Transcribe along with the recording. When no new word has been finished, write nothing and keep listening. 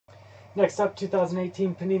Next up,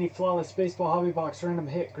 2018 Panini Flawless Baseball Hobby Box Random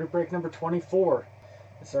Hit Group Break number 24.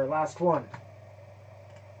 It's our last one.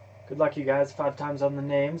 Good luck, you guys. 5 times on the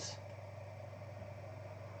names.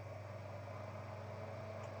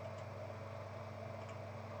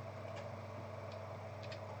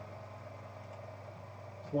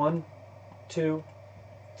 One, 2,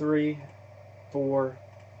 3, 4,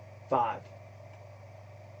 5.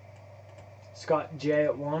 Scott J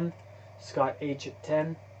at 1, Scott H at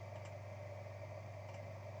 10.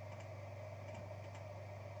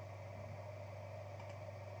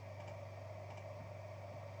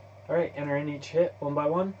 Alright, enter in each hit one by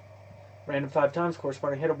one. Random 5 times.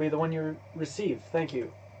 Corresponding hit will be the one you receive. Thank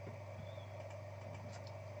you.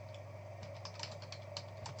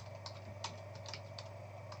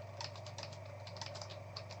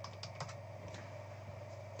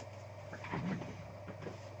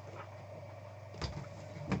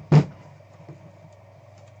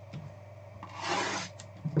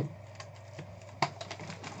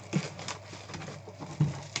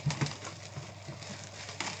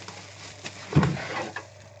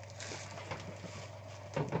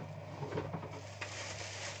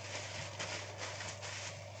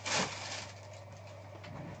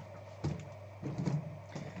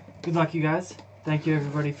 Good luck, you guys. Thank you,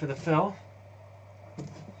 everybody, for the fill.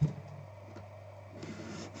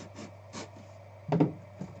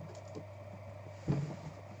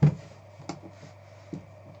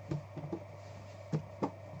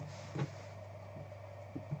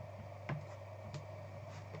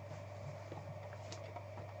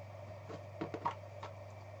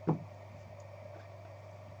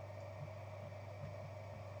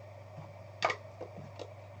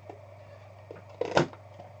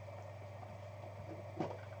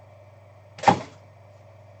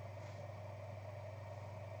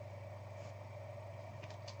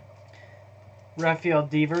 Raphael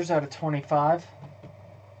Devers out of 25.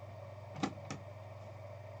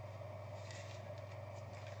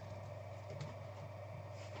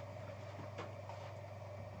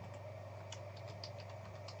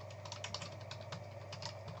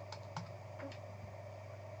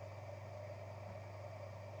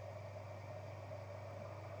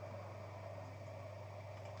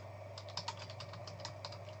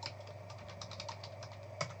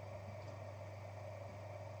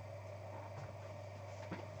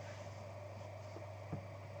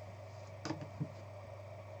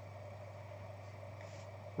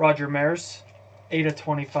 Roger Maris, 8 of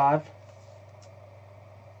 25.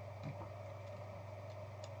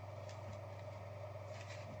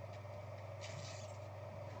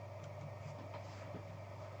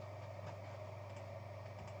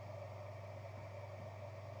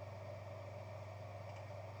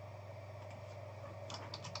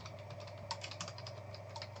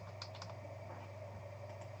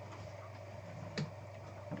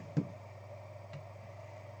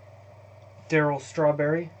 Darryl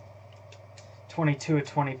Strawberry, 22 of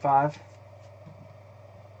 25.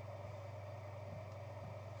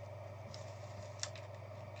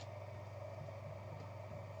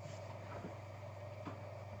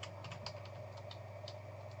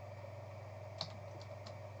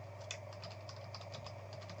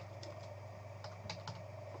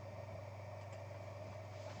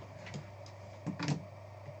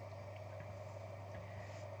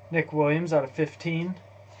 Nick Williams out of 15.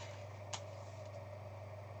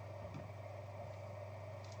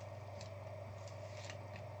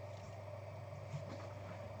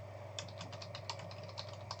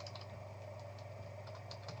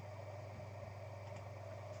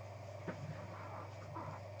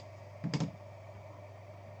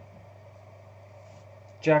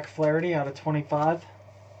 Jack Flaherty out of 25.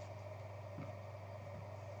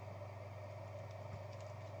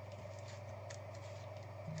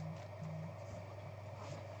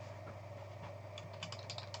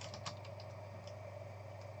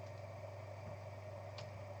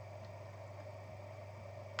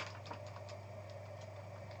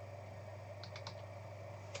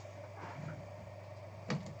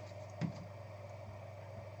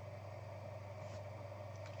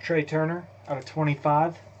 Trey Turner out of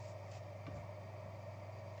 25.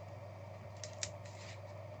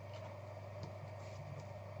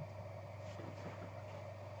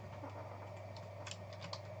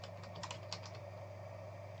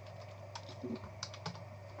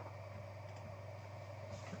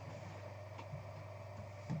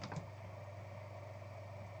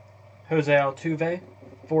 Jose Altuve,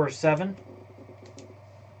 4 of 7.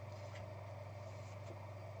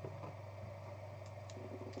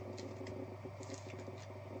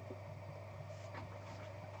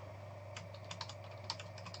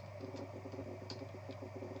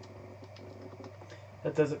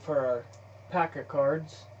 That does it for our pack of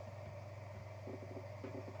cards.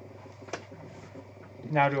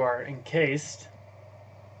 Now to our encased,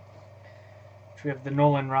 which we have the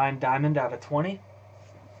Nolan Ryan Diamond out of 20.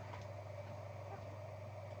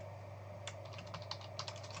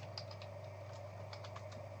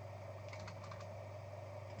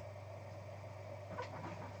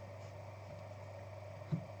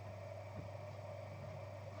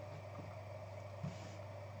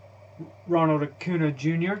 Ronald Acuna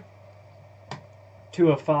Jr.,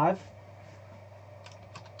 2 of 5.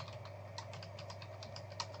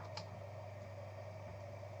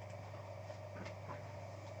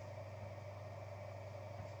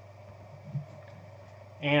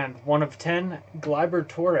 And 1 of 10, Gleyber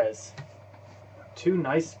Torres. 2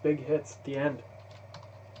 nice big hits at the end.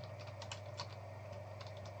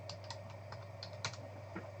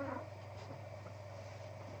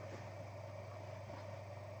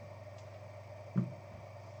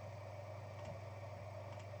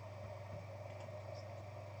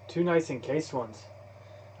 Two nice encased ones.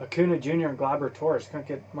 Acuna Jr. and Gleyber Torres. Couldn't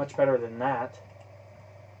get much better than that.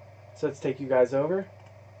 So let's take you guys over.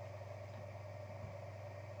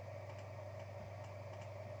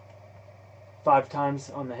 Five times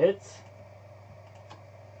on the hits.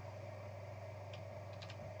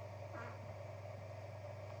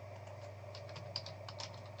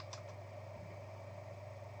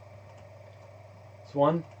 It's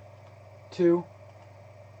 1, 2,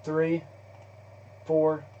 3,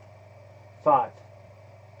 4, 5.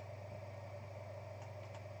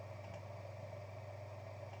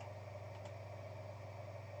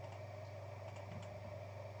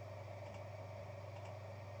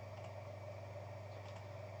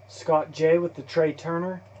 Scott J with the Trey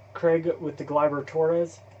Turner, Craig with the Gleyber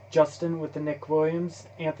Torres, Justin with the Nick Williams,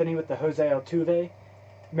 Anthony with the Jose Altuve,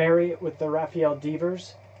 Mary with the Rafael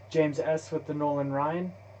Devers, James S with the Nolan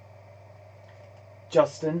Ryan,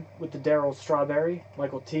 Justin with the Darryl Strawberry,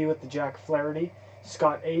 Michael T with the Jack Flaherty,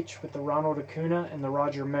 Scott H with the Ronald Acuna and the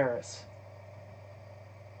Roger Maris.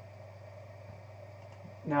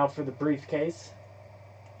 Now for the briefcase.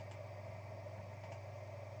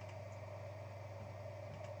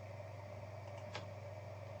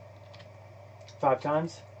 Five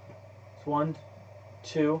times. It's 1,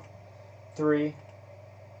 2, 3,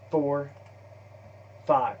 4,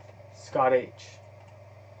 5. Scott H.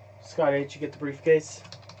 Scott H, you get the briefcase.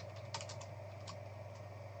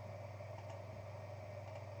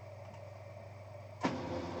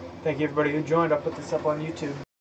 Thank you everybody who joined. I'll put this up on YouTube.